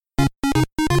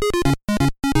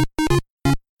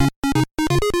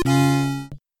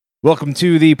Welcome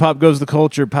to the Pop Goes the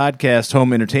Culture podcast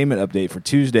home entertainment update for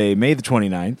Tuesday, May the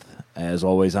 29th. As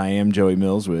always, I am Joey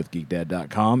Mills with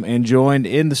GeekDad.com and joined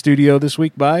in the studio this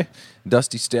week by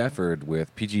Dusty Stafford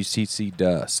with PGCC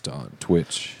Dust on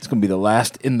Twitch. It's going to be the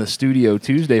last in the studio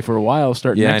Tuesday for a while.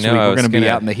 Starting next week, I we're going to be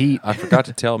out in the heat. I forgot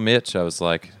to tell Mitch. I was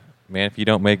like, man, if you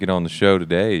don't make it on the show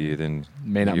today, then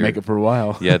May not make it for a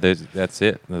while. Yeah, that's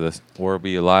it. Or we'll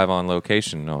be live on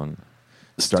location on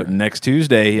starting next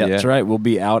Tuesday. Yeah, that's right. We'll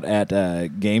be out at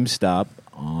GameStop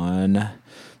on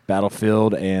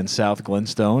Battlefield and South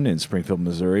Glenstone in Springfield,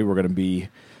 Missouri. We're going to be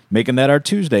making that our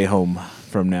Tuesday home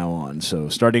from now on. So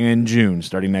starting in June,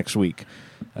 starting next week.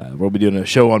 We'll be doing a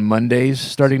show on Mondays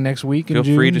starting next week in June.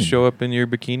 Feel free to show up in your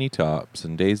bikini tops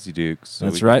and Daisy Dukes. So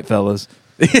that's right, fellas.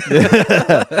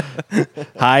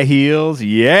 High heels,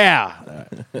 yeah.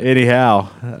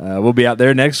 Anyhow, we'll be out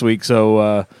there next week,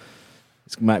 so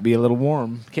it might be a little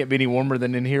warm. Can't be any warmer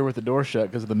than in here with the door shut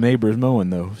because of the neighbors mowing,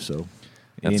 though. So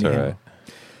that's all right.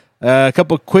 A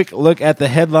couple quick look at the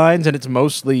headlines, and it's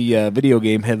mostly video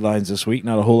game headlines this week.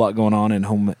 Not a whole lot going on in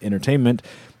home entertainment.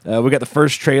 We got the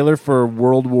first trailer for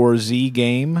World War Z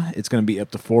game. It's going to be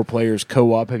up to 4 players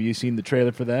co-op. Have you seen the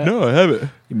trailer for that? No, I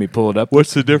haven't. You may pull it up.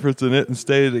 What's the difference in it and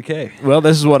State of Decay? Well,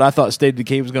 this is what I thought State of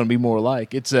Decay was going to be more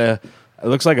like. It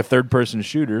looks like a third-person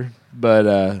shooter,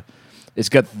 but it's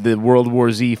got the World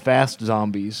War Z fast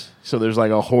zombies. So there's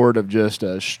like a horde of just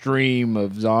a stream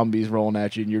of zombies rolling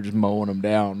at you, and you're just mowing them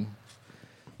down.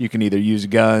 You can either use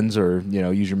guns or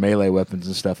use your melee weapons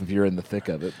and stuff if you're in the thick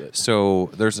of it. But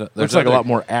so there's like a lot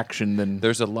more action than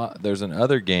there's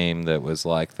another game that was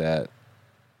like that.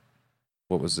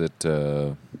 What was it?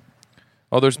 There's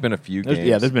been a few games.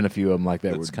 Yeah, there's been a few of them like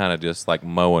that. It's kind of just like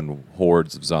mowing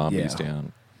hordes of zombies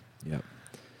down. Yep.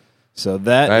 So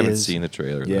I haven't seen the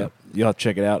trailer. Yeah, you'll have to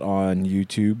check it out on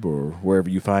YouTube or wherever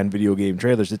you find video game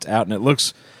trailers. It's out, and it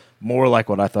looks more like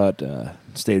what I thought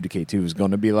State of Decay 2 was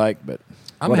going to be like. But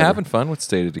I'm having fun with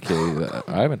State of Decay.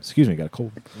 I haven't. Excuse me, got a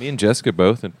cold. Me and Jessica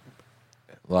both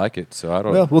like it, so I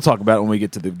don't. Well, we'll talk about it when we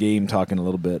get to the game talking a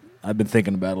little bit. I've been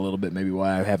thinking about it a little bit, maybe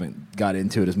why I haven't got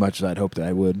into it as much as I'd hoped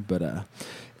I would. But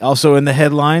also in the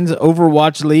headlines,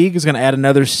 Overwatch League is going to add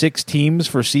another 6 teams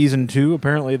for Season 2.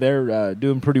 Apparently they're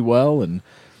doing pretty well, and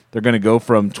they're going to go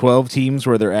from 12 teams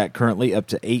where they're at currently up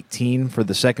to 18 for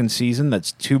the second season.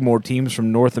 That's 2 more teams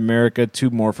from North America, 2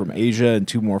 more from Asia, and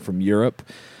 2 more from Europe.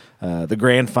 The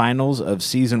grand finals of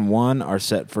Season 1 are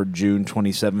set for June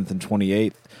 27th and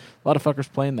 28th. A lot of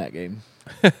fuckers playing that game.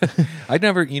 I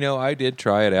did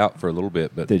try it out for a little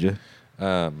bit, but did you?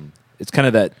 It's kind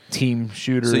of that team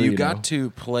shooter. So you got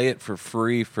to play it for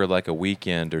free for like a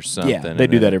weekend or something. Yeah, they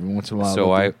do that every once in a while.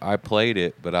 So I played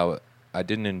it, but I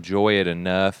didn't enjoy it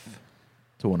enough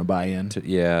to want to buy in. To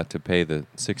pay the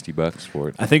 $60 for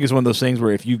it. I think it's one of those things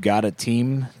where if you've got a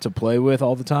team to play with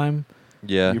all the time,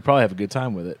 you probably have a good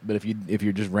time with it. But if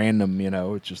you're just random,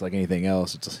 it's just like anything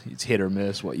else. It's hit or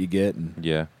miss what you get.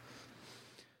 And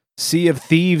Sea of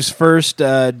Thieves' first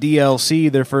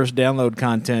DLC, their first download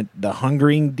content, The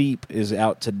Hungering Deep, is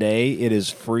out today. It is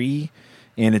free,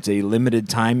 and it's a limited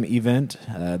time event.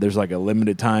 There's like a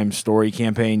limited time story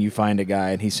campaign. You find a guy,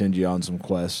 and he sends you on some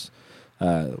quests.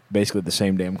 Basically the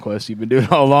same damn quest you've been doing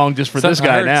all along just for this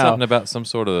guy I heard now. Something about some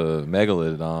sort of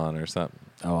megalodon or something.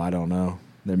 Oh, I don't know.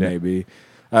 There may be.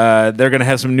 They're going to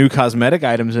have some new cosmetic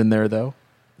items in there, though.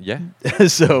 Yeah.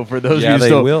 So for those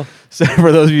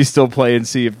of you still playing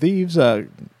Sea of Thieves, how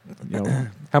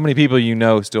many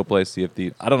people still play Sea of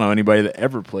Thieves? I don't know anybody that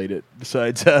ever played it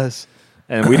besides us,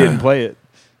 and we didn't play it.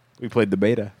 We played the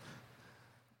beta.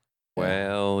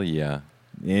 Well, yeah.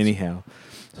 Anyhow,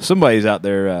 somebody's out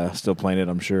there still playing it,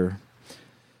 I'm sure.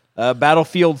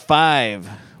 Battlefield 5,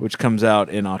 which comes out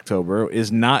in October,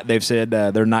 is not. They've said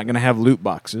they're not going to have loot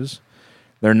boxes.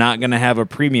 They're not going to have a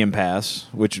premium pass,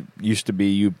 which used to be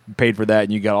you paid for that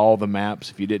and you got all the maps.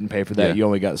 If you didn't pay for that, you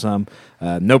only got some.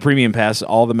 No premium pass.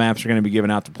 All the maps are going to be given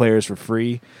out to players for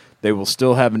free. They will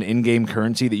still have an in-game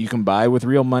currency that you can buy with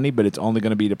real money, but it's only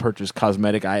going to be to purchase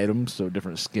cosmetic items, so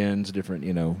different skins, different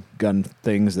gun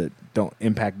things that don't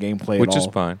impact gameplay at all. Which is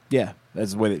fine. Yeah,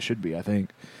 that's the way it should be, I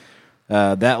think.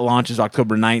 That launches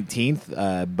October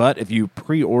 19th, but if you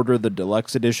pre-order the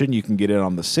deluxe edition, you can get it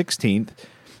on the 16th.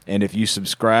 And if you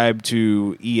subscribe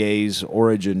to EA's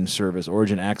Origin service,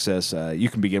 Origin Access, you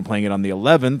can begin playing it on the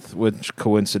 11th, which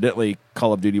coincidentally,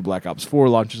 Call of Duty Black Ops 4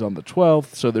 launches on the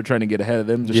 12th, so they're trying to get ahead of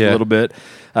them just a little bit.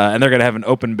 And they're going to have an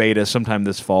open beta sometime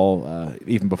this fall,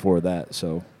 even before that.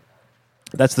 So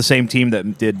that's the same team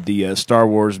that did the Star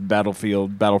Wars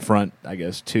Battlefront,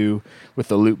 2, with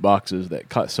the loot boxes that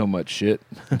caught so much shit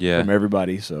from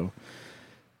everybody. So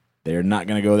They're not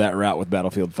going to go that route with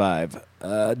Battlefield 5.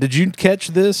 Did you catch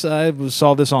this? I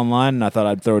saw this online, and I thought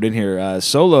I'd throw it in here.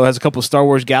 Solo has a couple of Star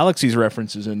Wars Galaxies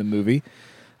references in the movie.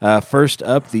 First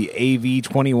up, the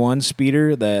AV-21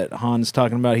 speeder that Han's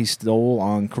talking about he stole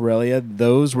on Corellia.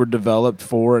 Those were developed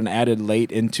for and added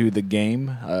late into the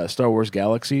game, Star Wars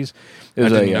Galaxies. I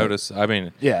didn't notice. I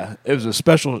mean... Yeah, it was a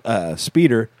special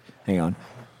speeder. Hang on.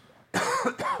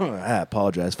 I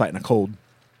apologize, fighting a cold.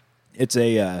 It's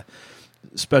a...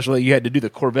 Especially, you had to do the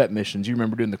Corvette missions. You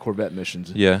remember doing the Corvette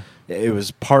missions? Yeah. It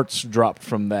was parts dropped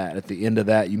from that. At the end of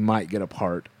that, you might get a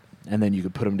part, and then you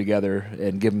could put them together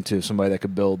and give them to somebody that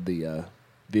could build the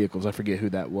vehicles. I forget who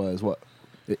that was, what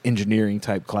engineering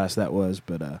type class that was,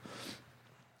 but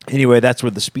anyway, that's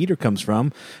where the speeder comes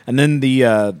from. And then the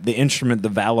instrument, the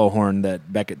Valohorn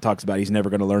that Beckett talks about, he's never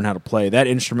going to learn how to play. That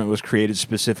instrument was created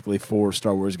specifically for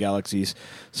Star Wars Galaxies,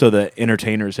 so the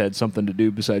entertainers had something to do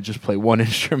besides just play one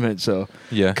instrument. So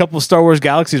Yeah. a couple of Star Wars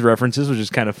Galaxies references, which is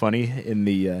kind of funny in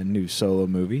the new Solo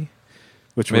movie.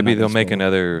 Which Maybe they'll make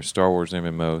another Star Wars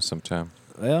MMO sometime.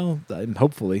 Well,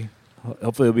 hopefully.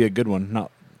 Hopefully it'll be a good one,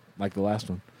 not like the last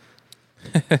one.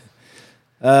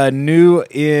 New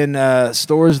in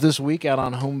stores this week out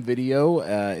on home video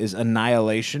is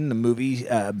Annihilation, the movie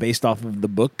based off of the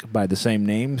book by the same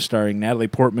name, starring Natalie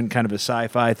Portman, kind of a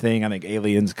sci-fi thing. I think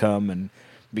aliens come and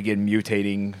begin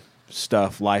mutating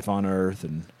stuff, life on Earth,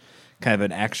 and kind of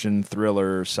an action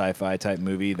thriller sci-fi type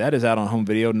movie. That is out on home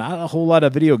video. Not a whole lot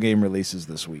of video game releases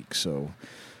this week, so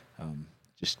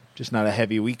just not a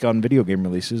heavy week on video game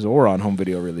releases or on home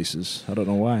video releases. I don't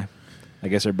know why. I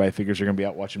guess everybody figures they're going to be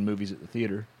out watching movies at the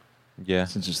theater. Yeah.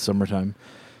 Since it's summertime.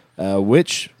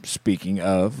 Which, speaking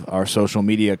of, our social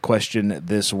media question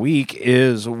this week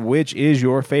is, which is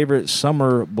your favorite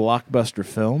summer blockbuster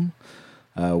film?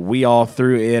 We all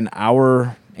threw in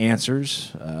our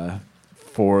answers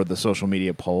for the social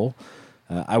media poll.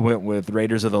 I went with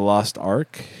Raiders of the Lost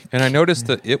Ark. And I noticed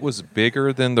that it was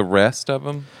bigger than the rest of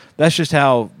them. That's just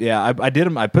how, I did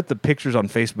them. I put the pictures on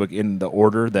Facebook in the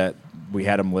order that we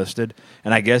had them listed,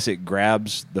 and I guess it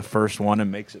grabs the first one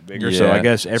and makes it bigger. Yeah. So I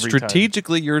guess every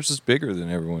strategically yours is bigger than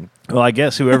everyone. Well, I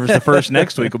guess whoever's the first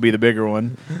next week will be the bigger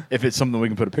one if it's something we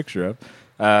can put a picture of.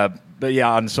 But yeah,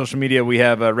 on social media we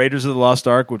have Raiders of the Lost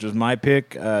Ark, which was my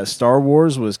pick. Star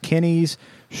Wars was Kenny's.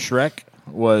 Shrek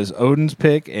was Odin's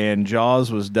pick, and Jaws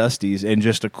was Dusty's. And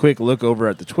just a quick look over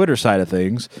at the Twitter side of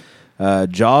things.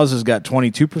 Jaws has got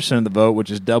 22% of the vote,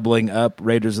 which is doubling up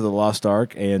Raiders of the Lost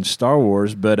Ark and Star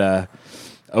Wars. But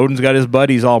Odin's got his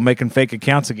buddies all making fake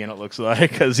accounts again, it looks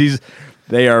like, because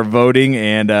they are voting,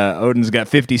 and Odin's got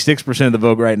 56% of the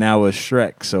vote right now with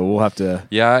Shrek. So we'll have to...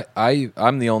 Yeah,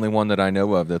 I'm the only one that I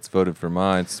know of that's voted for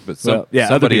mine, but other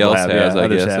somebody else people has, I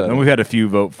others guess. have. And we've had a few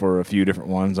vote for a few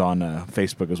different ones on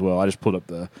Facebook as well. I just pulled up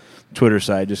the Twitter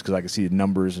side just because I can see the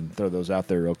numbers and throw those out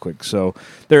there real quick. So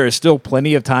there is still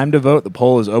plenty of time to vote. The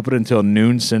poll is open until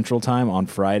noon Central Time on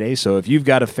Friday. So if you've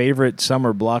got a favorite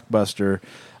summer blockbuster,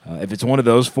 if it's one of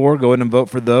those four, go ahead and vote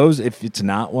for those. If it's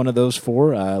not one of those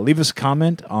four, leave us a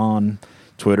comment on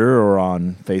Twitter or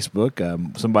on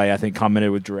Facebook. Somebody, I think,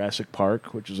 commented with Jurassic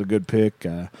Park, which is a good pick.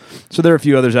 So there are a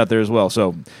few others out there as well.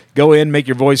 So go in, make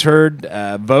your voice heard,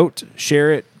 vote,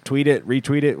 share it, tweet it,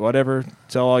 retweet it, whatever.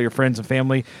 Tell all your friends and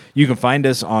family. You can find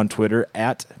us on Twitter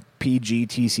at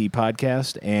PGTC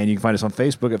Podcast, and you can find us on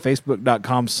Facebook at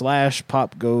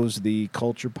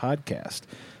facebook.com/PopGoesTheCulturePodcast.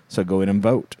 So go in and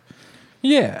vote.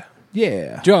 Yeah.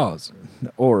 Jaws.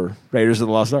 Or Raiders of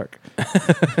the Lost Ark.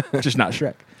 Just not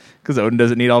Shrek. Because Odin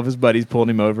doesn't need all of his buddies pulling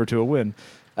him over to a win.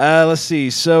 Let's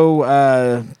see.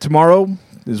 So tomorrow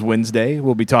is Wednesday.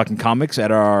 We'll be talking comics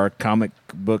at our all comic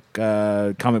book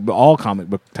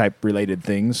type related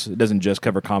things. It doesn't just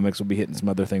cover comics. We'll be hitting some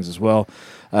other things as well.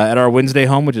 At our Wednesday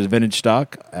home, which is Vintage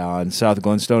Stock in South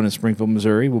Glenstone in Springfield,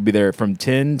 Missouri. We'll be there from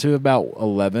 10 to about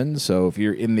 11. So if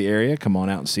you're in the area, come on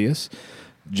out and see us.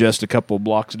 Just a couple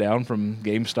blocks down from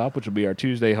GameStop, which will be our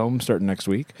Tuesday home starting next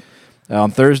week.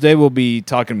 On Thursday, we'll be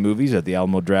talking movies at the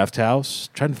Alamo Draft House.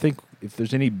 Trying to think if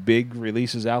there's any big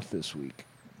releases out this week.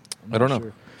 I don't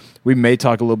know. We may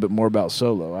talk a little bit more about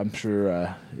Solo. I'm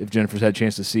sure if Jennifer's had a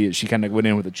chance to see it, she kind of went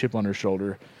in with a chip on her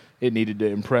shoulder. It needed to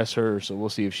impress her, so we'll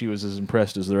see if she was as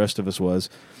impressed as the rest of us was.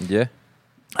 Yeah.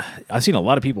 I've seen a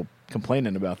lot of people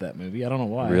complaining about that movie. I don't know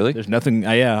why. Really? There's nothing.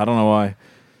 I don't know why.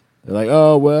 They're like,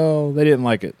 oh, well, they didn't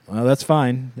like it. Well, that's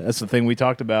fine. That's the thing we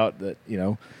talked about, that,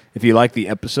 if you like the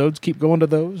episodes, keep going to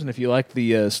those. And if you like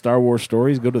the Star Wars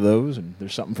stories, go to those. And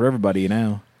there's something for everybody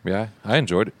now. Yeah, I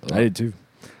enjoyed it. I did too.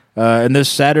 And next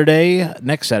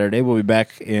Saturday, we'll be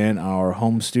back in our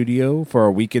home studio for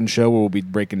our weekend show where we'll be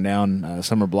breaking down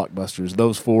summer blockbusters,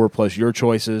 those 4 plus your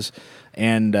choices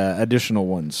and additional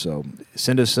ones. So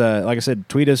send us, like I said,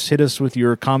 tweet us, hit us with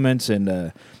your comments,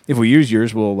 and if we use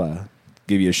yours, we'll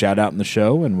give you a shout out in the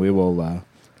show, and we will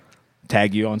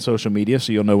tag you on social media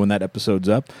so you'll know when that episode's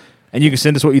up. And you can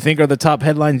send us what you think are the top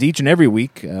headlines each and every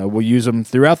week. We'll use them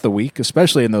throughout the week,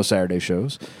 especially in those Saturday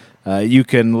shows. You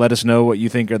can let us know what you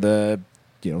think are the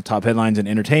top headlines in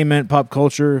entertainment, pop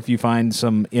culture. If you find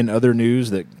some in other news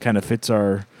that kind of fits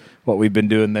what we've been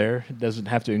doing there, it doesn't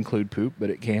have to include poop, but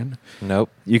it can.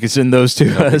 Nope. You can send those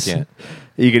to us. You can't.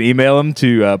 You can email them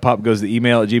to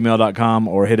popgoestheemail@gmail.com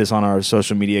or hit us on our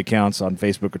social media accounts on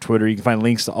Facebook or Twitter. You can find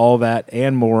links to all that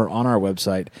and more on our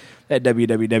website at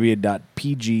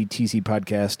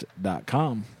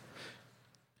www.pgtcpodcast.com.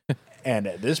 And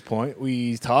at this point,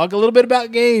 we talk a little bit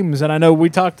about games. And I know we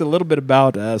talked a little bit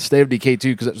about State of Decay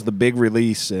 2 because that was the big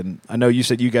release. And I know you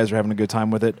said you guys are having a good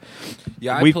time with it.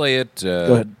 Yeah, I play it.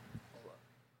 Go ahead.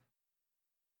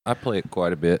 I play it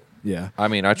quite a bit. Yeah. I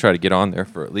mean, I try to get on there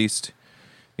for at least,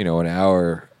 an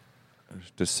hour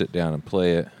to sit down and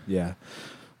play it. Yeah.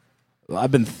 Well,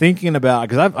 I've been thinking about,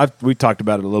 because we talked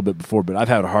about it a little bit before, but I've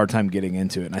had a hard time getting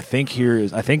into it. And I think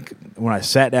when I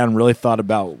sat down and really thought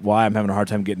about why I'm having a hard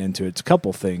time getting into it, it's a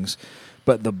couple things.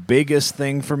 But the biggest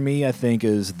thing for me, I think,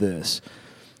 is this.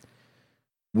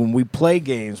 When we play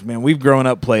games, man, we've grown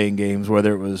up playing games,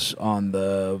 whether it was on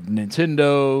the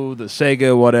Nintendo, the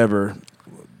Sega, whatever.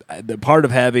 The part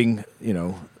of having,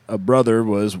 a brother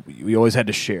was we always had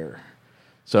to share.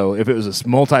 So if it was a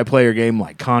multiplayer game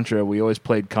like Contra, we always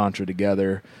played Contra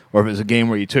together. Or if it was a game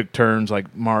where you took turns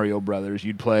like Mario Brothers,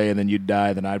 you'd play and then you'd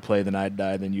die, then I'd play, then I'd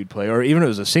die, then you'd play. Or even if it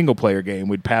was a single-player game,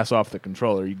 we'd pass off the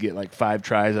controller. You'd get like 5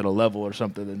 tries at a level or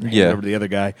something and hand it over to the other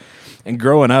guy. And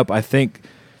growing up, I think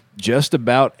just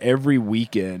about every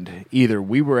weekend, either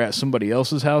we were at somebody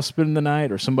else's house spending the night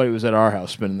or somebody was at our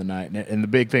house spending the night. And the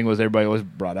big thing was everybody always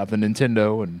brought out the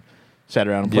Nintendo and sat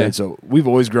around and played. Yeah. So we've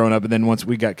always grown up, and then once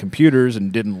we got computers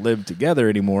and didn't live together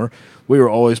anymore, we were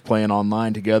always playing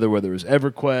online together, whether it was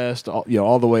EverQuest,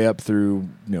 all the way up through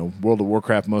World of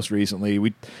Warcraft most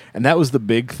recently. And that was the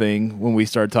big thing when we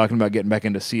started talking about getting back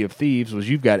into Sea of Thieves, was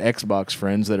you've got Xbox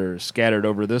friends that are scattered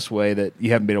over this way that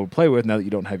you haven't been able to play with now that you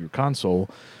don't have your console.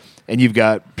 And you've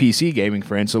got PC gaming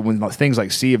friends. So when things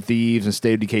like Sea of Thieves and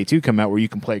State of Decay 2 come out where you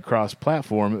can play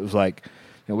cross-platform, it was like,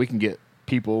 we can get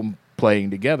people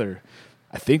playing together.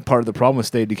 I think part of the problem with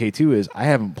State of Decay 2 is I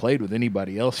haven't played with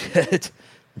anybody else yet.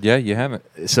 Yeah, you haven't.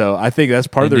 So I think that's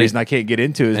part of the reason I can't get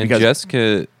into it. Is because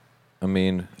Jessica, I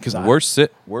mean, we're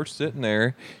sitting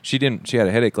there. She had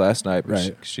a headache last night,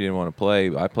 but she didn't want to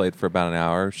play. I played for about an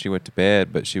hour. She went to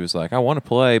bed, but she was like, I want to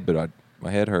play, but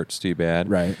my head hurts too bad.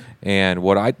 Right. And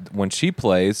when she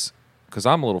plays, because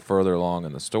I'm a little further along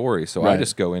in the story, so I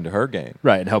just go into her game.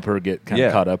 Right, and help her get kind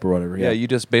of caught up or whatever. Yeah, you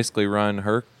just basically run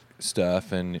her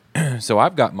stuff, and so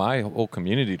I've got my whole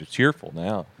community to cheerful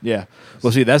now. Yeah.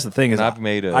 Well, see, that's the thing is I've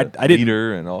made a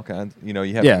leader and all kinds. You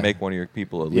have to make one of your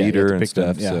people a leader and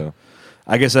stuff. So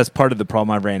I guess that's part of the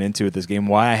problem I've ran into with this game.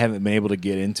 Why I haven't been able to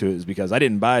get into it is because I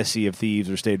didn't buy Sea of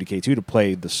Thieves or State of Decay 2 to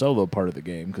play the solo part of the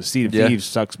game, because Sea of Thieves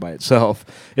sucks by itself.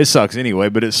 It sucks anyway,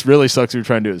 but it really sucks if you're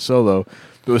trying to do it solo.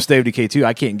 But with State of Decay 2,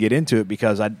 I can't get into it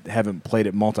because I haven't played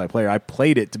it multiplayer. I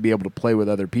played it to be able to play with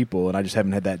other people, and I just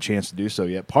haven't had that chance to do so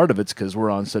yet. Part of it's because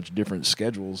we're on such different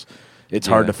schedules. It's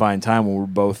hard to find time when we're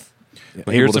both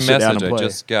able to sit down and play. Here's a message I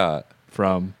just got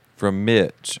from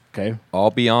Mitch. Okay.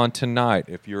 I'll be on tonight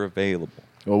if you're available.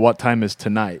 Well, what time is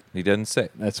tonight? He doesn't say.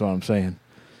 That's what I'm saying.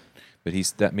 But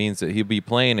that means that he'll be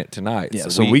playing it tonight. Yeah,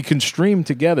 so we can stream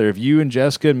together. If you and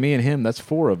Jessica and me and him, that's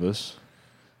 4 of us.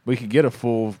 We could get a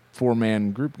full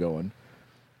 4-man group going.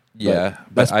 Yeah,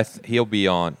 but he'll be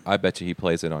on. I bet you he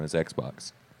plays it on his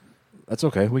Xbox. That's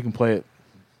okay. We can play it.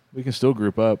 We can still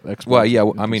group up. Xbox. Well,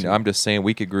 yeah. I mean, I'm just saying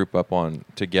we could group up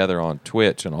together on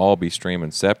Twitch and all be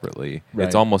streaming separately. Right.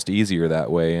 It's almost easier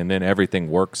that way, and then everything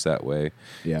works that way.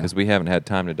 Yeah. Because we havenent had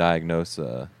time to diagnose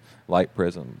Light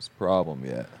Prism's problem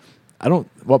yet.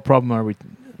 What problem are we?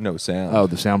 No sound. Oh,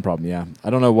 the sound problem. Yeah, I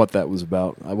don't know what that was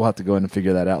about. I will have to go in and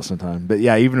figure that out sometime. But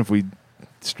yeah, even if we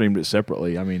streamed it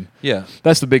separately, I mean,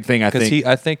 that's the big thing. I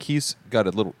think he's got a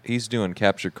little. He's doing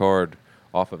capture card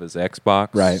off of his Xbox,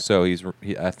 right? So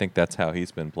I think that's how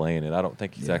he's been playing it. I don't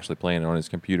think he's actually playing it on his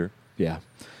computer. Yeah.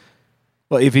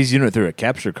 Well, if he's doing it through a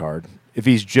capture card, if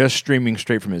he's just streaming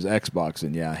straight from his Xbox,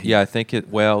 then I think it.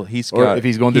 Well, if he's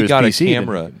going through his PC, a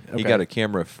camera. He got a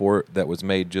camera that was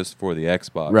made just for the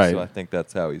Xbox, right? So I think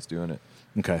that's how he's doing it.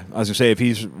 Okay, I was gonna say if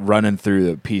he's running through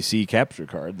the PC capture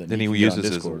card, then he uses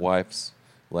his wife's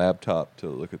laptop to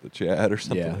look at the chat or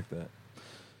something like that.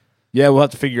 Yeah, we'll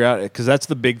have to figure out because that's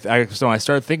the big. So when I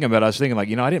started thinking about it, I was thinking like,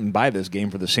 I didn't buy this game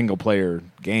for the single player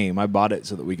game. I bought it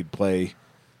so that we could play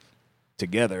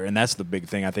together, and that's the big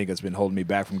thing I think that's been holding me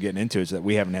back from getting into it, is that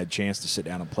we haven't had a chance to sit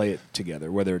down and play it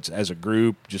together, whether it's as a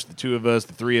group, just the two of us,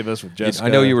 the three of us with Jessica. I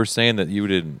know you were saying that you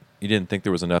didn't think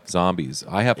there was enough zombies.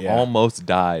 I have almost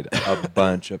died a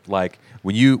bunch of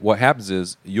what happens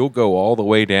is you'll go all the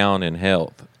way down in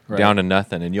health, down to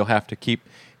nothing, and you'll have to keep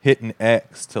hitting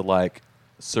X to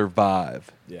survive.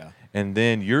 Yeah. And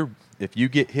then if you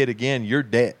get hit again, you're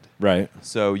dead. Right.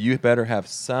 So you better have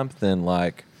something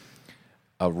like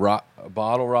a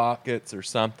bottle rockets or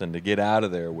something to get out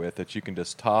of there with that you can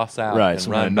just toss out and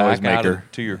run back out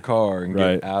to your car and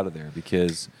get out of there,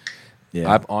 because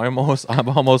I've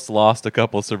almost lost a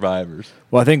couple survivors.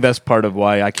 Well, I think that's part of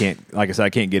why I can't, like I said,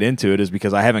 I can't get into it, is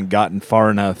because I haven't gotten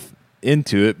far enough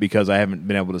into it, because I haven't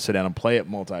been able to sit down and play it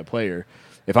multiplayer.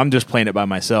 If I'm just playing it by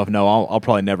myself, I'll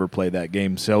probably never play that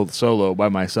game solo by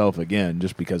myself again,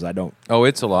 just because I don't. Oh,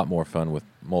 it's a lot more fun with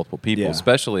multiple people,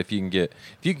 especially if you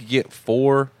could get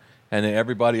 4, and then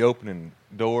everybody opening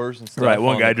doors and stuff. Right,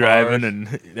 one guy driving and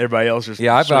everybody else just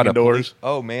I've got a doors.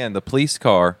 Oh man, the police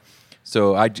car.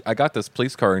 So I got this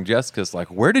police car, and Jessica's like,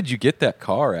 "Where did you get that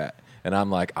car at?" And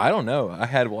I'm like, I don't know. I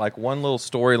had one little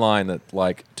storyline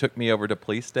that took me over to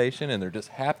police station, and there just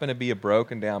happened to be a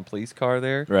broken down police car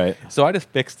there. Right. So I just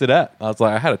fixed it up. I was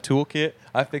like, I had a toolkit.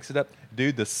 I fixed it up.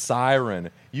 Dude, the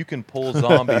siren. You can pull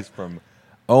zombies from,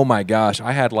 oh my gosh.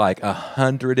 I had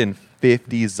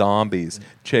 150 zombies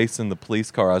chasing the police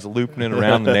car. I was looping it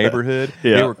around the neighborhood.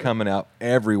 Yeah. They were coming out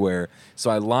everywhere. So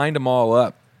I lined them all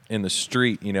up in the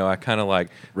street. I kind of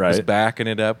was backing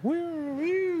it up.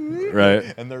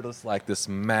 Right. And they're just like this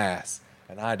mass,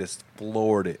 and I just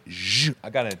floored it. I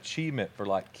got an achievement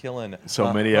for killing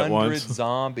so many at 100 once.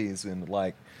 zombies and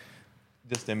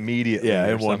just immediately. Yeah,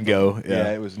 in one go.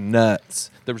 Yeah, it was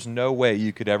nuts. There was no way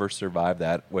you could ever survive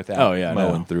that without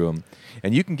mowing through them.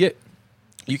 And you can get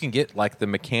the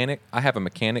mechanic. I have a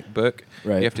mechanic book.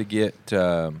 Right. You have to get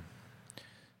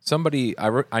somebody.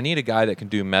 I need a guy that can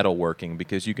do metalworking,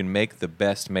 because you can make the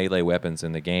best melee weapons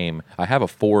in the game. I have a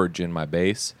forge in my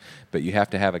base, but you have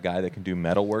to have a guy that can do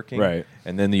metalworking. Right.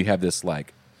 And then you have this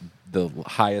the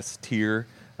highest tier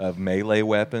of melee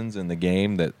weapons in the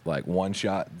game that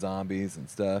one-shot zombies and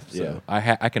stuff. So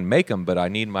I can make them, but I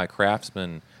need my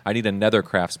craftsman. I need another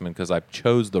craftsman, because I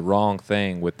chose the wrong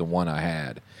thing with the one I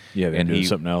had. Yeah, and do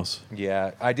something else.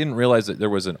 Yeah, I didn't realize that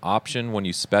there was an option when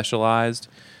you specialized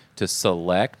to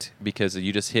select, because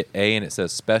you just hit A and it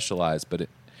says specialized, but it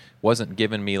wasn't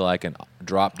giving me a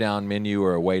drop-down menu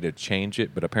or a way to change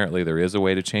it, but apparently there is a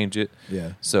way to change it.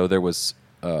 Yeah. So there was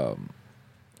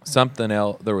something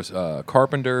else. There was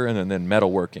carpenter and then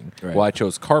metalworking. Right. Well, I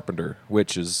chose carpenter,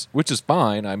 which is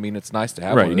fine. I mean, it's nice to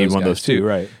have right. one of You need those one of those too,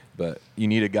 right? But you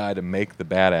need a guy to make the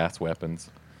badass weapons.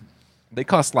 They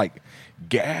cost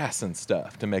gas and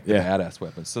stuff to make the badass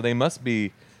weapons, so they must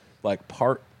be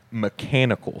part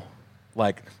mechanical.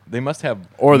 They must have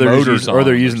motors on, or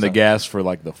they're using the gas for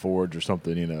the forge or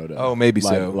something, to maybe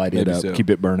light it up, keep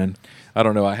it burning. I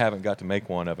don't know. I haven't got to make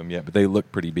one of them yet, but they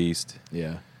look pretty beast.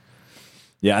 Yeah.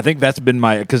 Yeah, I think that's been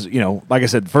because, like I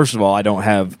said, first of all, I don't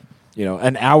have,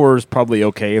 an hour is probably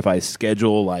okay if I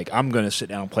schedule, I'm going to sit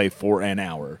down and play for an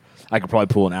hour. I could probably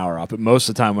pull an hour off. But most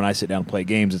of the time when I sit down and play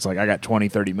games, it's I got 20,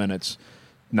 30 minutes,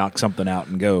 knock something out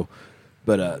and go.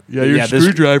 But your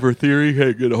screwdriver theory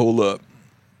ain't going to hold up.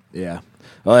 Yeah.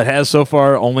 Well, it has so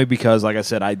far, only because, like I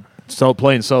said, I still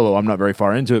playing solo. I'm not very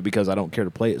far into it because I don't care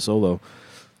to play it solo.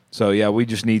 So, yeah, we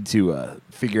just need to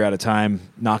figure out a time,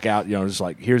 knock out, just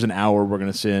here's an hour we're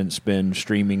going to spend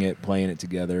streaming it, playing it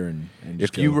together. And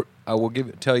just I will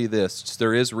tell you this,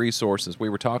 there is resources. We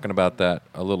were talking about that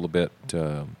a little bit,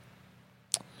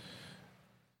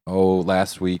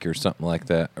 last week or something like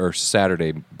that, or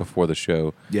Saturday before the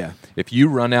show. Yeah. If you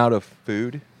run out of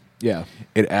food,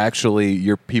 it actually,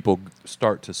 your people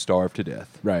start to starve to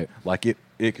death. Right.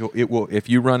 It will, if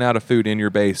you run out of food in your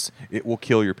base, it will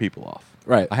kill your people off.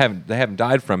 Right. They haven't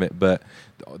died from it, but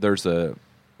there's the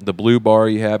blue bar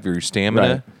you have, your stamina.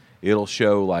 Right. It'll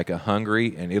show a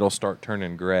hungry, and it'll start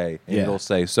turning gray, and it'll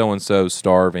say so-and-so's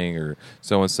starving or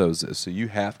so-and-so's. So you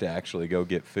have to actually go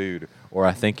get food, or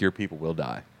I think your people will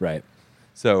die. Right.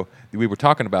 So we were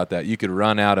talking about that. You could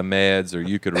run out of meds, or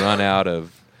you could run out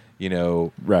of,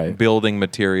 building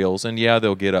materials, and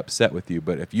they'll get upset with you.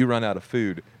 But if you run out of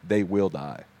food, they will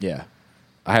die. Yeah.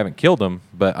 I haven't killed them,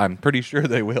 but I'm pretty sure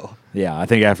they will. Yeah, I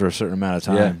think after a certain amount of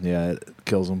time, it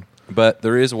kills them. But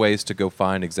there is ways to go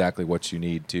find exactly what you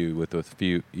need to with a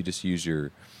few. You just use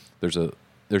there's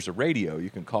there's a radio you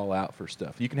can call out for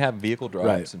stuff. You can have vehicle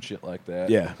drives and shit like that.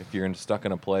 Yeah. If you're stuck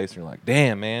in a place and you're like,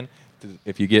 damn, man.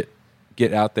 If you get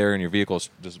out there and your vehicle's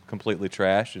just completely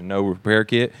trashed and no repair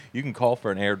kit, you can call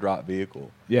for an airdrop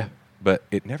vehicle. Yeah. But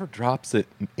it never drops it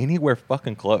anywhere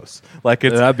fucking close. Like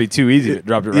that'd be too easy to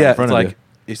drop it right in front of you.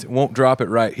 It won't drop it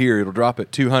right here. It'll drop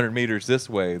it 200 meters this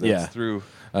way. That's through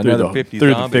another 50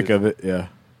 through zombies. the thick of it. Yeah.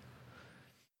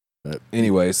 But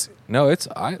anyways, no,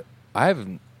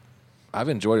 I've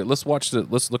enjoyed it. Let's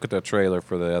look at the trailer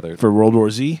for the other for World War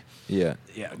Z. Yeah.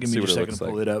 Yeah. Give me just a second to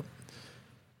pull it up.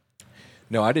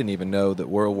 No, I didn't even know that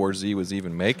World War Z was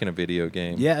even making a video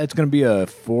game. Yeah, it's going to be a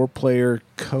 4-player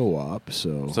co-op.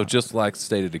 So just like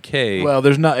State of Decay. Well,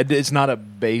 there's not. It's not a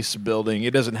base building.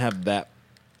 It doesn't have that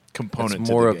component. It's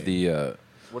more to the of game.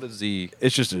 what is the?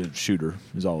 It's just a shooter.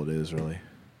 Is all it is really.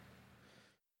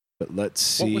 But let's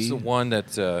see. What was the one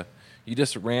that you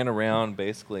just ran around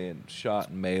basically and shot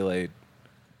and meleeed?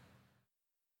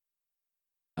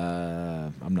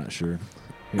 I'm not sure.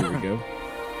 Here we go.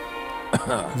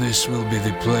 This will be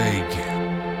the plague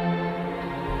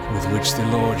with which the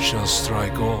Lord shall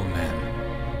strike all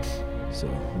men. So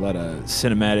a lot of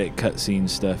cinematic cutscene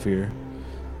stuff here.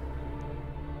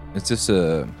 It's just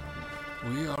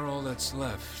We are all that's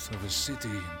left of a city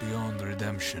beyond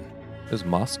redemption. It's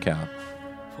Moscow.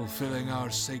 Fulfilling our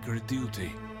sacred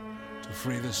duty to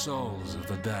free the souls of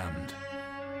the damned.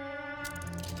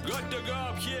 Good to go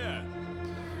up here.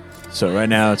 So right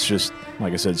now it's just,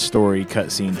 like I said, story,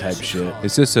 cutscene type shit.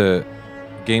 Is this a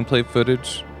gameplay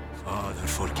footage? Father,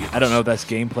 forgive I don't know if us. that's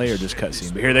gameplay or just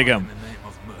cutscene, but here they come. In the name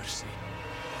of mercy.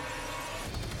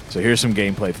 So here's some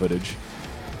gameplay footage.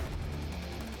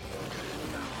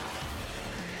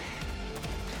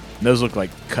 And those look like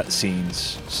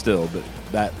cutscenes still, but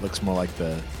that looks more like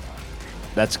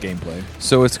that's gameplay.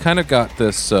 So it's kind of got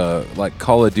this like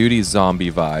Call of Duty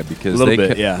zombie vibe because A little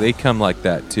bit, yeah. they come like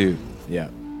that too. Yeah.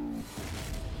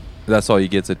 That's all you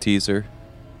get's a teaser.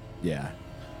 Yeah.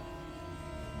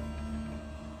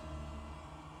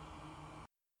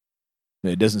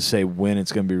 It doesn't say when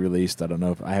it's going to be released. I don't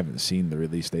know if I haven't seen the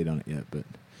release date on it yet, but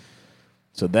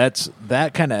so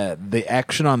that kind of the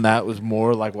action on that was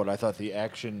more like what I thought the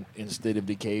action in State of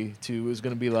Decay 2 was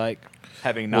going to be like,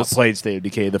 having not played State of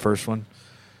Decay, the first one.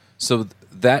 So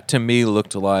that to me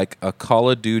looked like a Call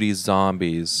of Duty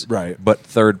Zombies, Right. but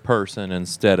third person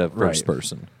instead of first Right.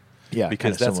 person. Yeah,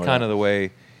 because that's kind of the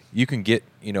way you can get.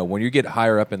 You know, when you get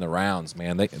higher up in the rounds,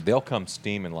 man, they'll come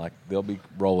steaming like they'll be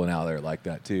rolling out there like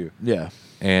that too. Yeah.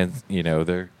 And you know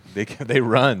they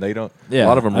run. They don't. Yeah. A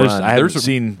lot of them run. I haven't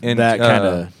seen that kind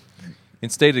of. In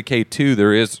State of Decay 2,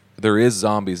 there is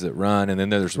zombies that run, and then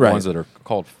there's Right. ones that are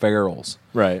called ferals,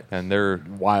 Right. and they're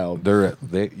Wild.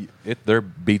 They're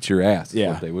beat your ass. Is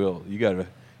Yeah. what they will.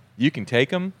 You can take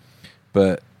them,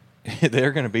 but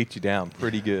they're gonna beat you down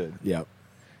pretty good. Yeah.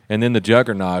 And then the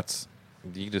juggernauts,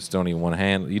 you just don't even want to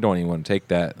handle. You don't even want to take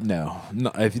that. No.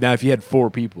 If you had 4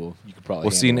 people, you could probably.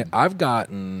 Well, see, handle them. I've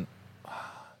gotten.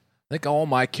 I think all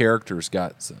my characters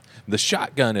got. The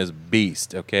shotgun is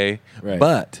beast, okay, Right.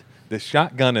 but the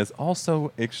shotgun is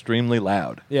also extremely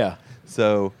loud. Yeah.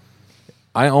 So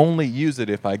I only use it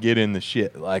if I get in the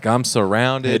shit. Like I'm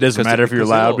surrounded. It doesn't matter if you're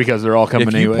loud it'll- because they're all coming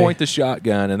If you anyway. point the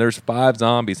shotgun and there's 5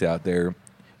 zombies out there,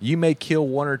 you may kill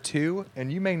 1 or 2,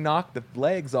 and you may knock the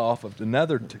legs off of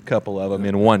another couple of them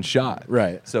in one shot.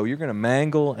 Right. So you're going to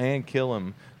mangle and kill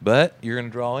them, but you're going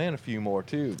to draw in a few more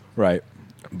too. Right.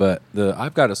 But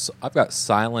I've got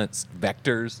silenced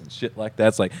vectors and shit like that.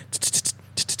 It's like,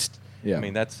 Yeah. I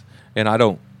mean and I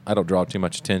don't draw too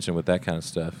much attention with that kind of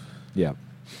stuff. Yeah.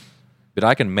 But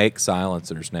I can make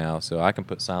silencers now, so I can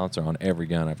put silencer on every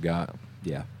gun I've got.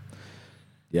 Yeah.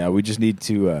 Yeah, we just need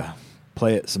to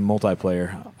play it some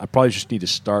multiplayer. I probably just need to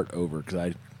start over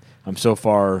because I'm so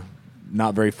far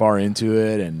not very far into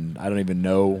it, and I don't even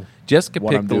know. Jessica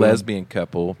what picked I'm the doing. lesbian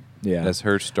couple. Yeah. as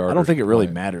her starter. I don't think it really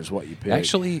point. matters what you pick.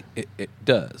 Actually, it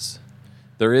does.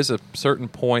 There is a certain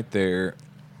point there.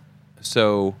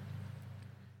 So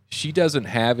she doesn't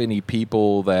have any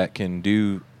people that can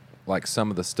do like some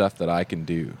of the stuff that I can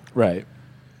do. Right.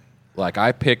 Like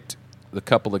I picked a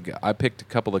couple of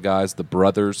guys, the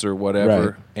brothers or whatever,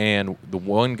 Right. and the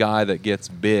one guy that gets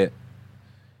bit,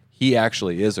 he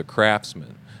actually is a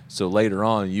craftsman. So later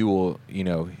on, you will,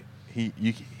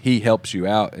 he helps you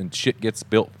out and shit gets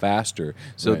built faster.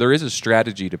 So Right. there is a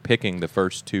strategy to picking the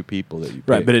first 2 people that you pick.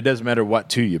 Right, but it doesn't matter what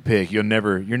 2 you pick. You're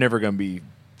never going to be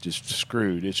just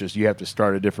screwed. It's just you have to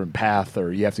start a different path,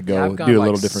 or you have to go I've got do a like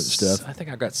little different stuff. I think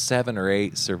I've got 7 or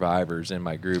 8 survivors in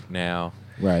my group now.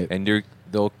 Right. And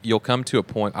you'll come to a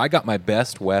point. I got my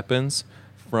best weapons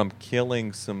from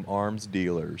killing some arms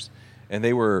dealers, and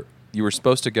they were you were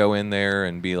supposed to go in there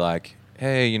and be like,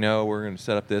 hey, you know, we're going to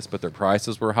set up this, but their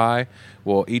prices were high.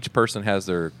 Well, each person has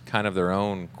their kind of their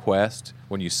own quest.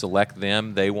 When you select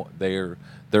them, their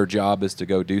job is to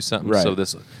go do something. Right. So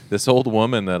this old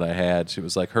woman that I had, she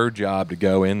was like her job to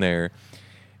go in there,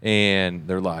 and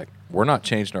they're like, we're not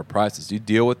changing our prices. You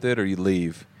deal with it or you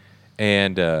leave.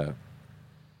 And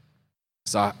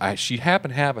so she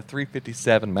happened to have a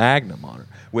 357 Magnum on her,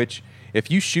 which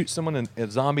if you shoot someone, a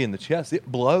zombie in the chest, it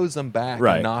blows them back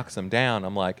Right. and knocks them down.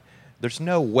 I'm like, there's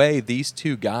no way these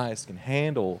two guys can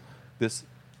handle this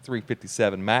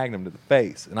 357 Magnum to the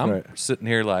face. And I'm sitting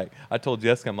here like, I told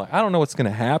Jessica, I'm like, I don't know what's going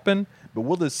to happen, but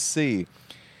we'll just see.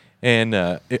 And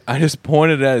I just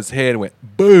pointed at his head and went,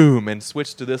 boom, and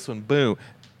switched to this one, boom.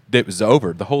 It was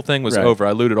over. The whole thing was over.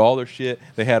 I looted all their shit.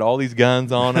 They had all these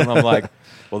guns on them. I'm like,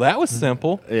 well, that was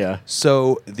simple. Yeah.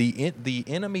 So the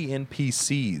enemy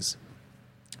NPCs,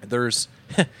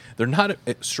 they're not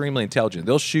extremely intelligent.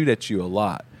 They'll shoot at you a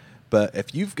lot. But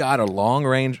if you've got a long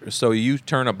range, so you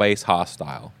turn a base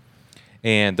hostile,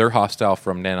 and they're hostile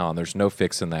from then on. There's no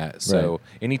fixing that. So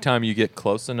anytime you get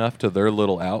close enough to their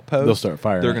little outpost, they'll start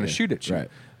firing. They're going to shoot at you. Right.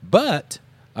 But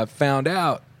I've found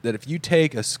out that if you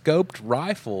take a scoped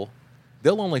rifle,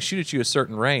 they'll only shoot at you a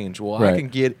certain range. Well, I can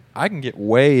get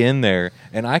way in there,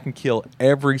 and I can kill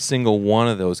every single one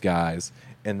of those guys,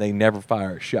 and they never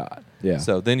fire a shot. Yeah.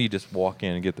 So then you just walk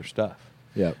in and get their stuff.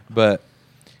 Yep. But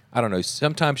I don't know.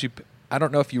 Sometimes I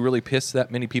don't know if you really piss that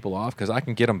many people off, because I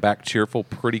can get them back cheerful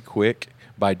pretty quick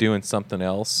by doing something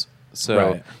else.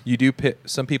 So you do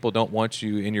some people don't want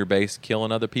you in your base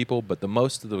killing other people, but the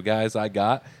most of the guys I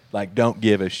got like don't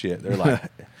give a shit. They're like,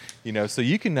 you know, so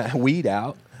you can weed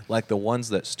out like the ones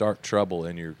that start trouble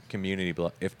in your community.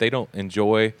 But if they don't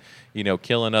enjoy, you know,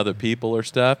 killing other people or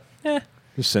stuff,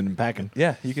 just send them packing.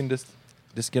 Yeah, you can just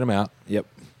get them out. Yep.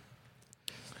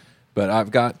 But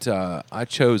I've got I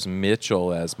chose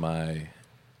Mitchell as my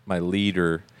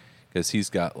leader, because he's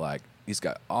got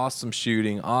awesome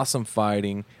shooting, awesome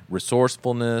fighting,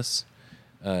 resourcefulness,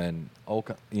 and all,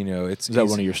 you know, is that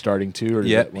one of your starting two? Or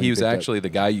yeah, he was actually the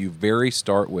guy you very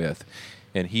start with,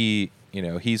 and he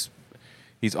never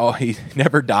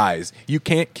dies. You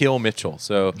can't kill Mitchell,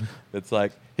 so it's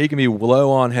like he can be low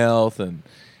on health, and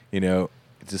you know,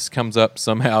 it just comes up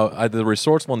somehow. The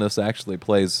resourcefulness actually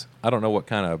plays. I don't know what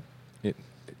kind of.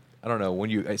 I don't know,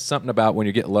 it's something about when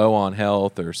you get low on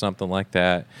health or something like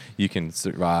that, you can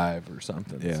survive or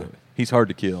something. Yeah. So he's hard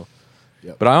to kill.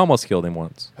 Yep. But I almost killed him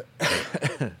once.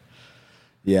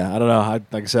 Yeah, I don't know.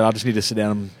 Like I said, I'll just need to sit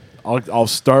down. I'll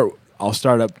start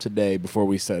up today before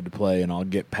we set to play, and I'll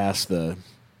get past the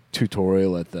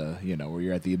tutorial at the, you know, where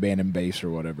you're at the abandoned base or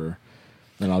whatever.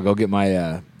 Then I'll go get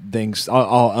my things.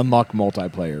 I'll unlock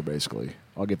multiplayer, basically.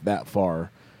 I'll get that far.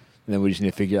 And then we just need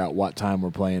to figure out what time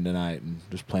we're playing tonight, and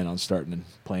just plan on starting and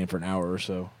playing for an hour or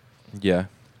so. Yeah,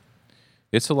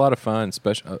 it's a lot of fun.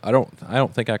 Especially, I don't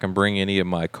think I can bring any of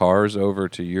my cars over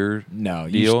to your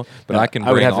deal, but I can.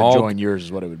 I would have all, to join yours,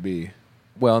 is what it would be.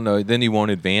 Well, no, then you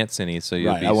won't advance any. So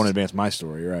you'll I won't advance my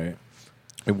story, right?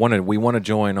 We want to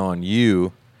join on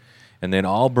you, and then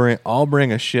I'll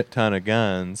bring a shit ton of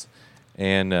guns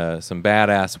and some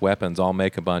badass weapons. I'll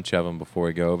make a bunch of them before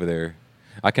we go over there.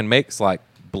 I can make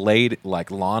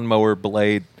lawnmower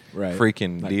blade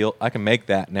freaking deal. I can make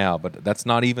that now, but that's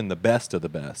not even the best of the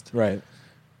best. Right.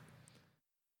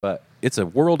 But it's a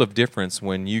world of difference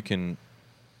when you can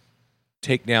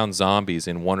take down zombies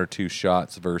in 1 or 2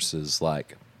 shots versus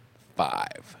like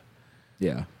 5.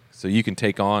 Yeah. So you can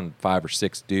take on 5 or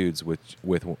 6 dudes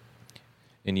with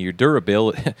and your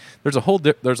durability.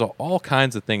 There's all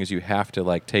kinds of things you have to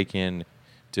like take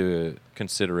into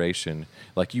consideration.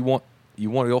 Like you'll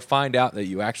find out that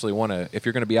you actually want to, if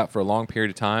you're going to be out for a long period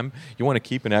of time, you want to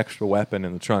keep an extra weapon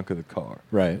in the trunk of the car.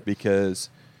 Right. Because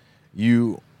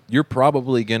you're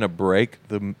probably going to break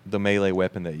the melee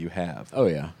weapon that you have. Oh,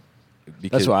 yeah.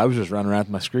 Because, that's why I was just running around with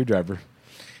my screwdriver.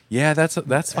 Yeah,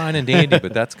 that's fine and dandy,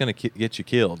 but that's going to get you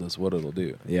killed is what it'll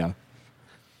do. Yeah.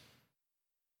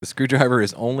 The screwdriver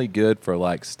is only good for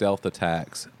like stealth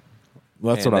attacks.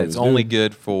 Well, that's what I was doing. It's only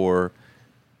good for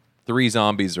 3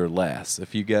 zombies or less.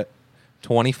 If you get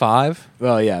 25,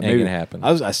 well, yeah, ain't maybe gonna happen.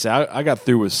 I got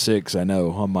through with 6. I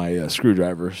know on my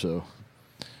screwdriver.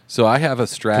 So I have a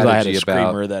strategy I had a about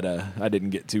screamer that I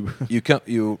didn't get to.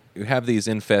 you have these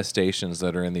infestations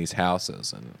that are in these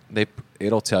houses, and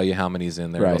it'll tell you how many's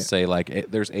in there. Right. It'll say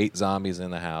like there's 8 zombies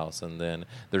in the house, and then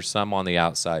there's some on the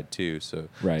outside too. So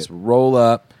just roll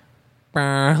up,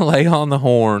 lay on the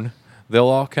horn. They'll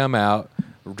all come out,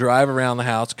 drive around the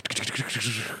house,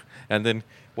 and then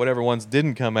whatever ones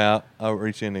didn't come out, I'll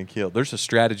reach in and kill. There's a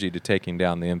strategy to taking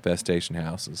down the infestation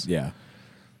houses. Yeah.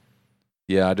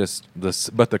 Yeah,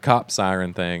 but the cop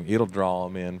siren thing, it'll draw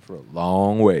them in for a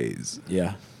long ways.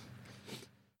 Yeah.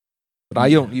 But I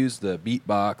don't use the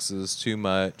beatboxes too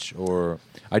much, or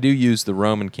I do use the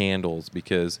Roman candles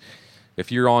because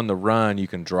if you're on the run, you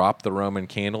can drop the Roman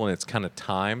candle and it's kind of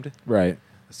timed. Right.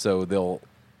 So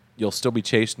you'll still be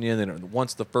chasing you, and then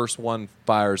once the first one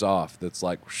fires off, that's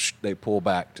like they pull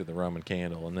back to the Roman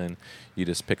candle, and then you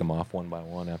just pick them off one by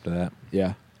one after that.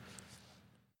 Yeah.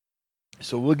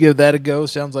 So we'll give that a go.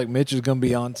 Sounds like Mitch is going to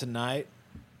be on tonight.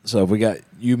 So if we got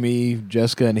you, me,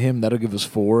 Jessica, and him, that'll give us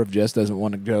 4. If Jess doesn't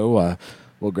want to go,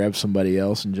 we'll grab somebody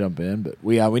else and jump in. But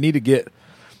we need to get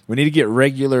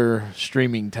regular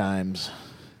streaming times.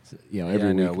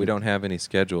 Every week. We don't have any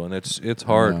schedule, and it's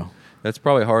hard. That's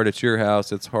probably hard at your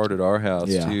house. It's hard at our house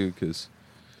too, because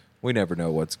we never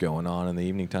know what's going on in the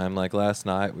evening time. Like last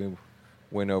night, we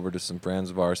went over to some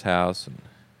friends of ours' house and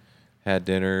had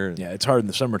dinner. Yeah, it's hard in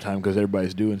the summertime because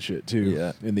everybody's doing shit too.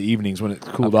 Yeah. In the evenings when it's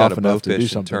cooled I've off got a enough to do bowfishing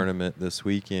something. tournament this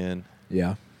weekend.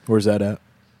 Yeah. Where's that at?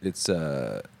 It's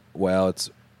it's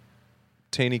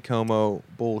Taneycomo,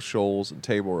 Bull Shoals, and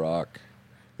Table Rock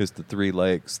is the 3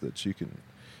 lakes that you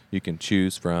can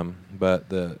choose from. But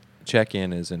the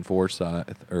check-in is in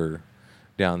Forsyth or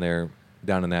down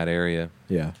in that area.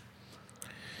 Yeah.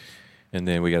 And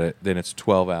then then it's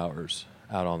 12 hours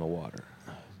out on the water.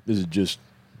 Is it just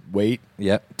weight?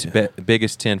 Yep.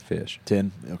 Biggest 10 fish.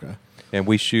 10? Okay. And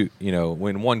we shoot,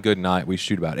 when one good night, we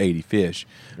shoot about 80 fish.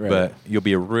 Right. But you'll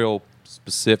be a real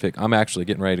specific. I'm actually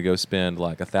getting ready to go spend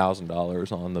like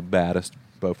 $1,000 on the baddest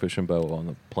bow fishing bow on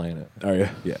the planet. Are you?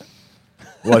 Yeah.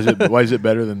 Why is it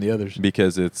better than the others?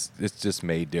 Because it's just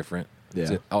made different.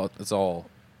 Yeah. It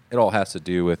all has to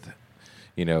do with,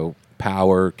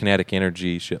 power, kinetic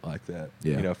energy, shit like that.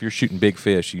 Yeah. If you're shooting big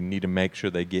fish, you need to make sure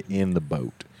they get in the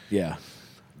boat. Yeah.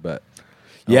 But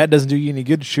it doesn't do you any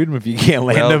good to shoot them if you can't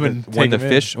land them and when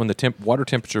the water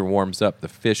temperature warms up, the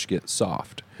fish get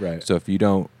soft. Right. So if you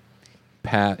don't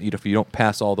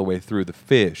pass all the way through the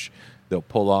fish, they'll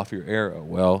pull off your arrow.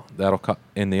 Well,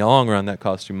 in the long run that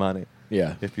costs you money.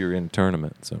 Yeah. If you're in a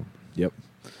tournament. So. Yep.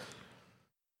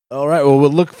 All right. Well, we'll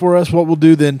look for us. What we'll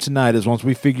do then tonight is once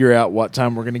we figure out what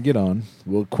time we're going to get on,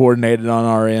 we'll coordinate it on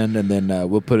our end, and then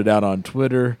we'll put it out on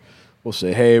Twitter. We'll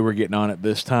say, hey, we're getting on at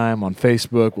this time. On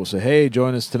Facebook, we'll say, hey,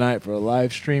 join us tonight for a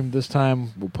live stream this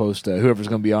time. We'll post, whoever's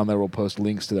going to be on there, we'll post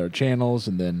links to their channels.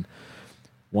 And then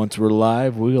once we're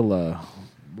live, we'll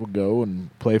go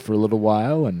and play for a little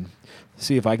while and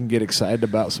see if I can get excited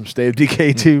about some State of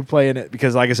Decay 2 playing it.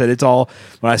 Because like I said, it's all,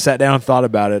 when I sat down and thought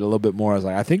about it a little bit more, I was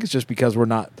like, I think it's just because we're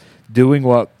not doing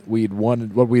what we'd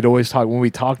wanted, what we'd always talked. When we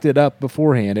talked it up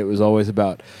beforehand, it was always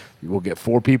about, we'll get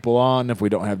 4 people on. If we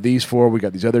don't have these 4, we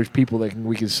got these other people that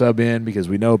we can sub in because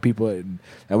we know people, and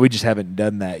we just haven't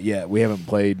done that yet. We haven't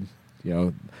played,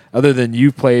 other than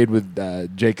you played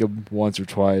with Jacob once or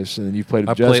twice, and then you played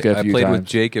with Jessica a few times. I played with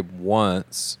Jacob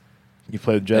once. You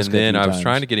played with Jessica and then a few I was times.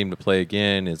 trying to get him to play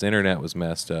again. His internet was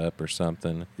messed up or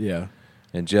something. Yeah.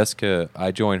 And Jessica,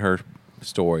 I join her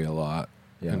story a lot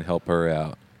and help her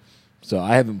out. So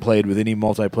I haven't played with any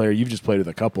multiplayer. You've just played with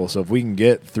a couple. So if we can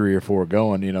get 3 or 4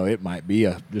 going, it might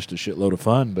be just a shitload of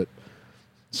fun. But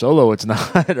solo, it's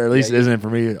not, or at least it isn't for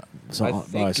me.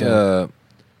 So,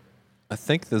 I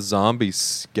think the zombies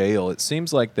scale. It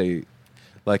seems like the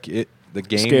game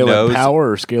scale knows in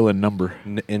power or scale in number.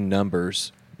 In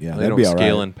numbers. Yeah, they that'd don't be all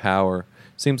scale right. in power.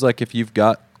 Seems like if you've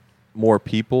got more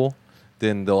people,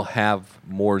 then they'll have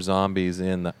more zombies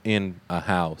in a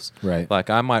house. Right.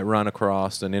 Like I might run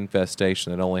across an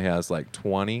infestation that only has like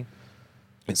 20.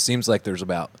 It seems like there's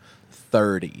about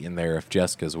 30 in there if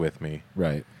Jessica's with me.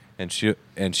 Right. And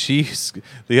she's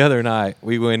the other night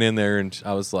we went in there and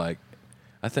I was like,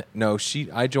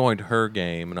 I joined her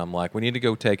game and I'm like, we need to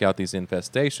go take out these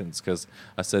infestations because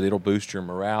I said it'll boost your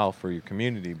morale for your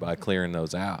community by clearing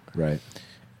those out. Right.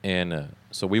 And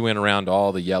so we went around to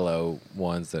all the yellow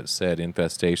ones that said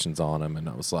infestations on them, and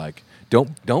I was like,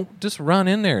 "Don't just run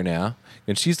in there now."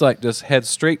 And she's like, "Just head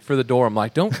straight for the door." I'm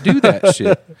like, "Don't do that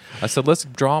shit." I said, "Let's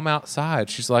draw them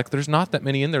outside." She's like, "There's not that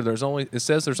many in there. It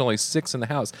says there's only 6 in the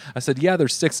house." I said, "Yeah,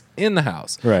 there's 6 in the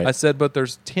house." Right. I said, "But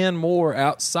there's 10 more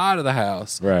outside of the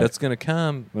house Right. that's gonna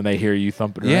come when they hear you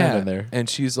thumping around in there." And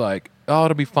she's like, "Oh,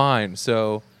 it'll be fine."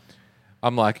 So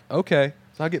I'm like, "Okay."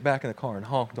 So I get back in the car and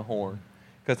honk the horn.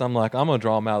 Because I'm like, I'm going to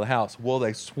draw them out of the house. Well,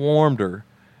 they swarmed her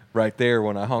right there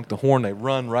when I honked the horn. They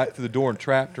run right through the door and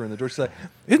trapped her in the door. She's like,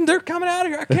 "Isn't there coming out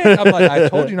of here? I can't." I'm like, "I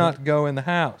told you not to go in the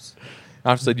house."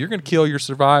 I said, "You're going to kill your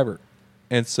survivor."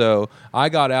 And so I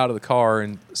got out of the car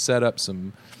and set up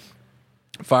some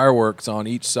fireworks on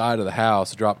each side of the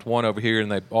house. Dropped one over here,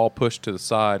 and they all pushed to the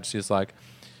side. She's like,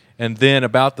 And then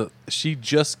she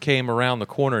just came around the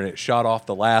corner and it shot off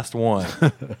the last one.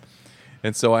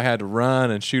 And so I had to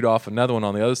run and shoot off another one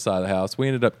on the other side of the house. We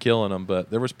ended up killing them, but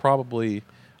there was probably,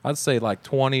 I'd say like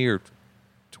 20 or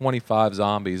 25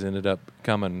 zombies ended up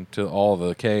coming to all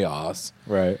the chaos.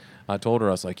 Right. I told her,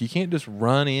 I was like, you can't just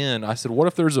run in. I said, what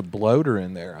if there's a bloater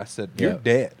in there? I said, you're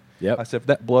dead. Yep. I said, if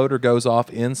that bloater goes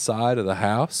off inside of the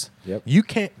house, you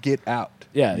can't get out.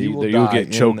 Yeah, you'll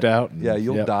get choked out. Yeah,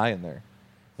 you'll die in there.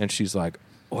 And she's like,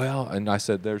 well, and I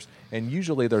said,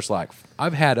 usually there's like,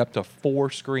 I've had up to 4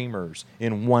 screamers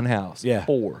in one house. Yeah.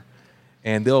 4.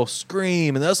 And they'll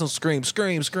scream, and they'll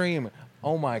scream.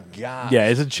 Oh my God. Yeah,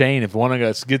 it's a chain. If one of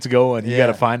us gets going, you got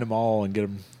to find them all and get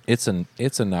them.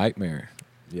 It's a nightmare.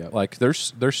 Yeah. Like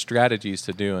there's strategies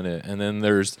to doing it, and then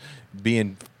there's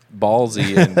being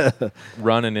ballsy and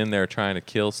running in there trying to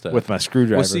kill stuff. With my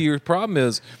screwdriver. Well, see, your problem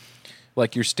is,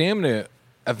 like, your stamina,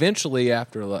 eventually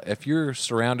if you're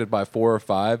surrounded by 4 or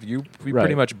 5, you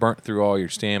pretty much burnt through all your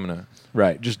stamina.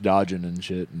 Right, just dodging and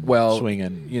shit and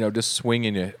swinging. Just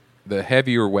swinging it. The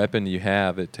heavier weapon you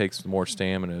have, it takes more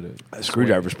stamina to A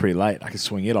screwdriver's pretty light. I can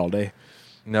swing it all day.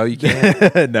 No, you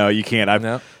can't. No, you can't.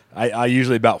 No. I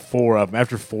usually about 4 of them.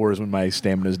 After 4 is when my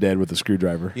stamina's dead with the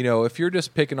screwdriver. If you're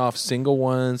just picking off single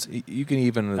ones, you can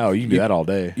even... Oh, you can do that all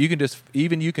day. You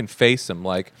can you can face them.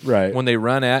 Like, right. When they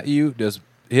run at you, just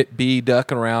hit B,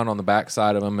 ducking around on the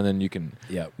backside of them, and then you can...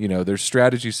 Yep. There's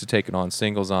strategies to taking on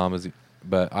single zombies,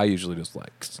 but I usually just I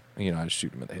just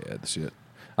shoot them in the head. Shit.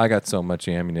 I got so much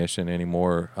ammunition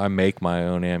anymore. I make my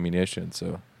own ammunition,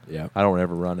 so I don't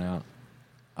ever run out.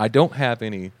 I don't have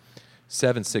any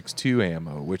 7.62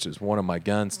 ammo, which is one of my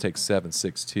guns takes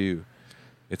 7.62.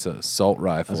 It's an assault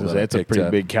rifle. That's a pretty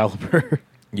big caliber.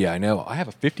 Yeah, I know. I have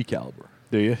a 50 caliber.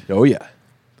 Do you? Oh yeah.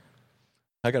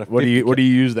 I got a. What do you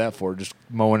use that for? Just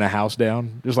mowing a house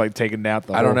down? Just like taking down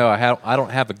the. I don't know. I don't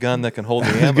have a gun that can hold the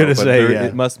ammo. I was gonna say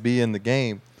it must be in the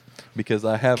game because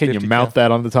I have. Can you mount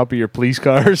that on the top of your police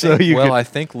car I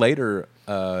think later.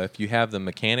 If you have the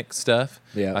mechanic stuff,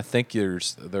 I think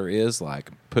there is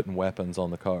like putting weapons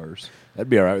on the cars. That'd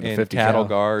be all right with the 50 cattle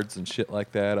guards and shit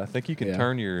like that. I think you can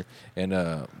turn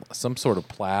some sort of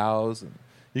plows. And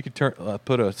you could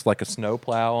put a snow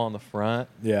plow on the front.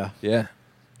 Yeah, yeah.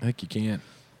 I think you can.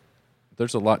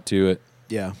 There's a lot to it.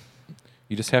 Yeah,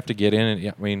 you just have to get in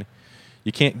it. I mean,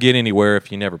 you can't get anywhere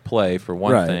if you never play for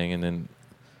one thing, and then.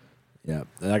 Yeah,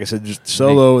 like I said, just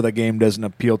solo, that game doesn't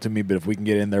appeal to me, but if we can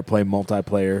get in there, play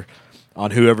multiplayer on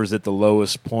whoever's at the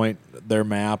lowest point their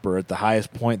map or at the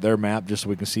highest point their map, just so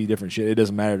we can see different shit, it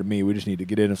doesn't matter to me. We just need to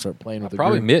get in and start playing with the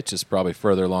group. Mitch is probably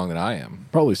further along than I am.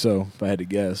 Probably so, if I had to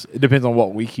guess. It depends on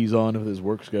what week he's on with his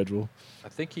work schedule. I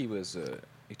think he was,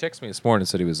 he texted me this morning and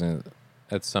said he was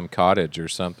at some cottage or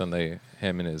something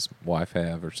him and his wife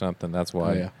have or something. That's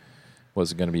why he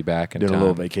wasn't going to be back in time. Did a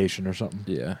little vacation or something.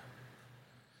 Yeah.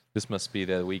 This must be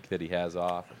the week that he has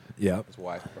off. Yeah. His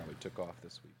wife probably took off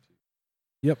this week, too.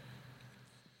 Yep.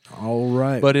 All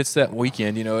right. But it's that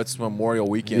weekend. It's Memorial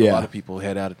Weekend. Yeah. A lot of people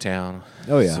head out of town.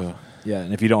 Oh, yeah. So. Yeah,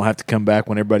 and if you don't have to come back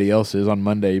when everybody else is on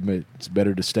Monday, it's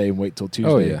better to stay and wait till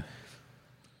Tuesday. Oh, yeah.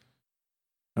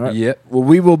 All right. Yep. Well,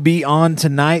 we will be on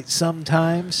tonight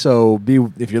sometime. So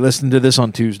if you're listening to this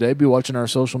on Tuesday, be watching our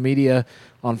social media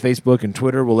on Facebook and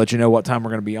Twitter. We'll let you know what time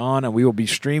we're going to be on, and we will be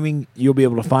streaming. You'll be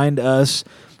able to find us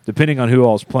depending on who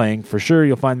all's playing. For sure,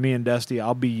 you'll find me and Dusty.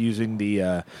 I'll be using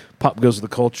the Pop Goes the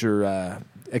Culture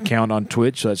account on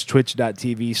Twitch. So that's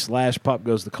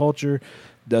twitch.tv/popgoestheculture.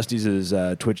 Dusty's is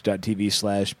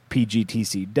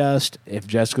twitch.tv/PGTCDust. If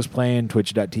Jessica's playing,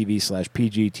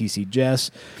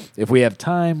 twitch.tv/PGTCJess. If we have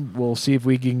time, we'll see if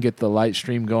we can get the light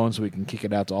stream going so we can kick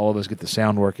it out to all of us, get the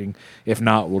sound working. If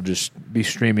not, we'll just be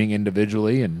streaming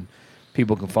individually and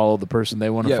people can follow the person they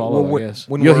want to follow, I guess.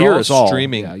 When you'll hear all us all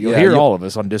streaming. Yeah, you'll hear all of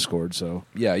us on Discord. So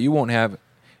yeah, you won't have.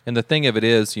 And the thing of it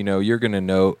is, you're going to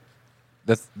know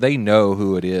that they know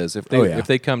who it is. If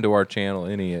they come to our channel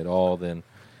any at all, then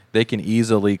they can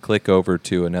easily click over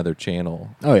to another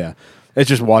channel. Oh yeah, it's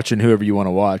just watching whoever you want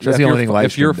to watch. That's the only thing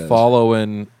live stream does. If you're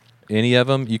following any of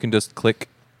them, you can just click.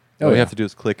 All you have to do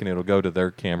is click, and it'll go to their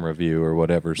camera view or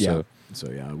whatever. Yeah. So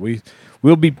yeah,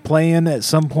 we'll be playing at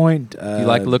some point. You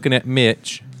like looking at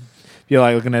Mitch? You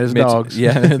like looking at his dogs?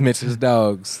 Yeah, Mitch's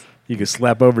dogs. You can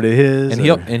slap over to his,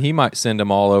 and he might send them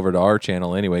all over to our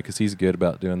channel anyway because he's good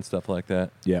about doing stuff like that.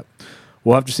 Yep.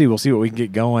 We'll have to see. We'll see what we can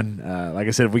get going. Like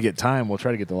I said, if we get time, we'll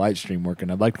try to get the light stream working.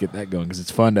 I'd like to get that going because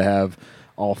it's fun to have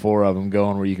all 4 of them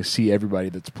going where you can see everybody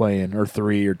that's playing, or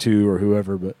 3 or 2 or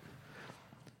whoever. But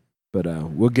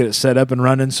we'll get it set up and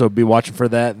running. So be watching for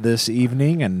that this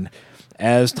evening. And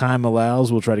as time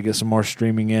allows, we'll try to get some more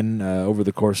streaming in over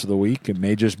the course of the week. It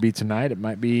may just be tonight. It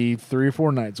might be 3 or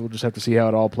 4 nights. We'll just have to see how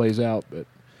it all plays out. But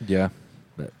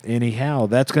anyhow,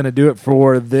 that's going to do it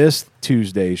for this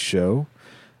Tuesday's show.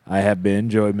 I have been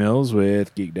Joey Mills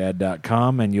with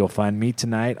GeekDad.com, and you'll find me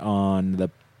tonight on the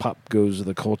Pop Goes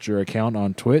the Culture account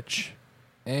on Twitch.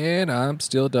 And I'm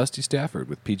still Dusty Stafford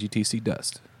with PGTC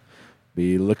Dust.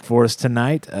 Look for us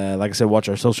tonight. Like I said, watch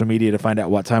our social media to find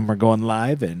out what time we're going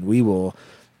live, and we will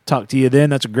talk to you then.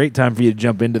 That's a great time for you to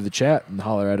jump into the chat and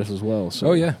holler at us as well.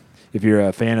 So, if you're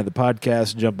a fan of the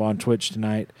podcast, jump on Twitch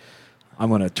tonight. I'm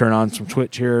going to turn on some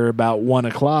Twitch here about 1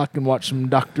 o'clock and watch some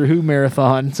Doctor Who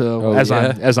marathon. So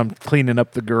as I'm cleaning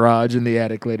up the garage in the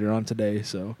attic later on today.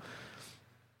 So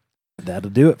that'll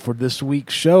do it for this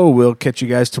week's show. We'll catch you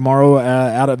guys tomorrow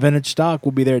out at Vintage Stock.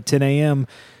 We'll be there at 10 a.m.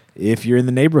 If you're in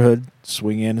the neighborhood,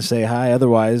 swing in and say hi.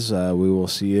 Otherwise, we will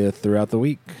see you throughout the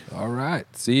week. All right.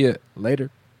 See you later.